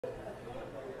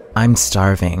I'm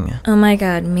starving. Oh my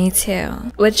god, me too.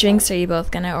 What drinks are you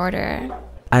both gonna order?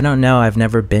 I don't know, I've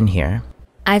never been here.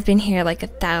 I've been here like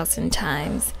 1,000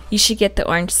 times. You should get the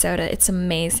orange soda, it's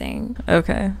amazing.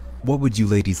 Okay. What would you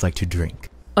ladies like to drink?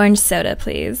 Orange soda,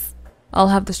 please. I'll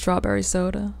have the strawberry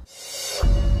soda.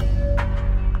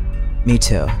 Me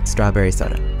too. Strawberry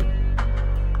soda.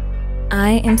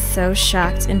 I am so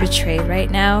shocked and betrayed right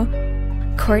now.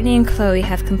 Courtney and Chloe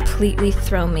have completely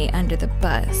thrown me under the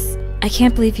bus. I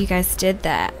can't believe you guys did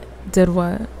that. Did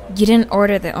what? You didn't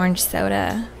order the orange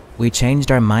soda. We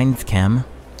changed our minds, Kim.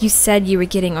 You said you were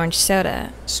getting orange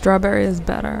soda. Strawberry is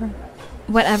better.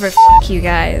 Whatever, you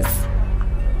guys.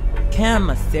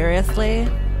 Kim, seriously?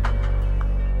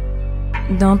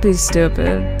 Don't be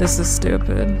stupid. This is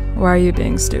stupid. Why are you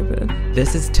being stupid?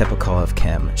 This is typical of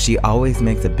Kim. She always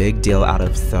makes a big deal out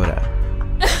of soda.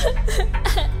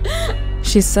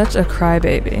 She's such a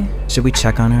crybaby. Should we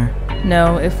check on her?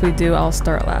 No, if we do, I'll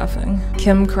start laughing.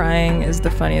 Kim crying is the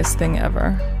funniest thing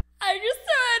ever. I just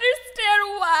don't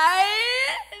understand why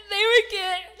they would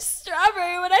get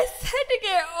strawberry when I said to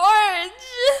get orange.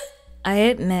 I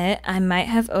admit I might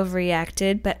have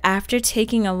overreacted, but after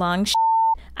taking a long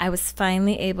I was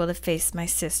finally able to face my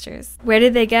sisters. Where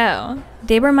did they go?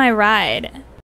 They were my ride.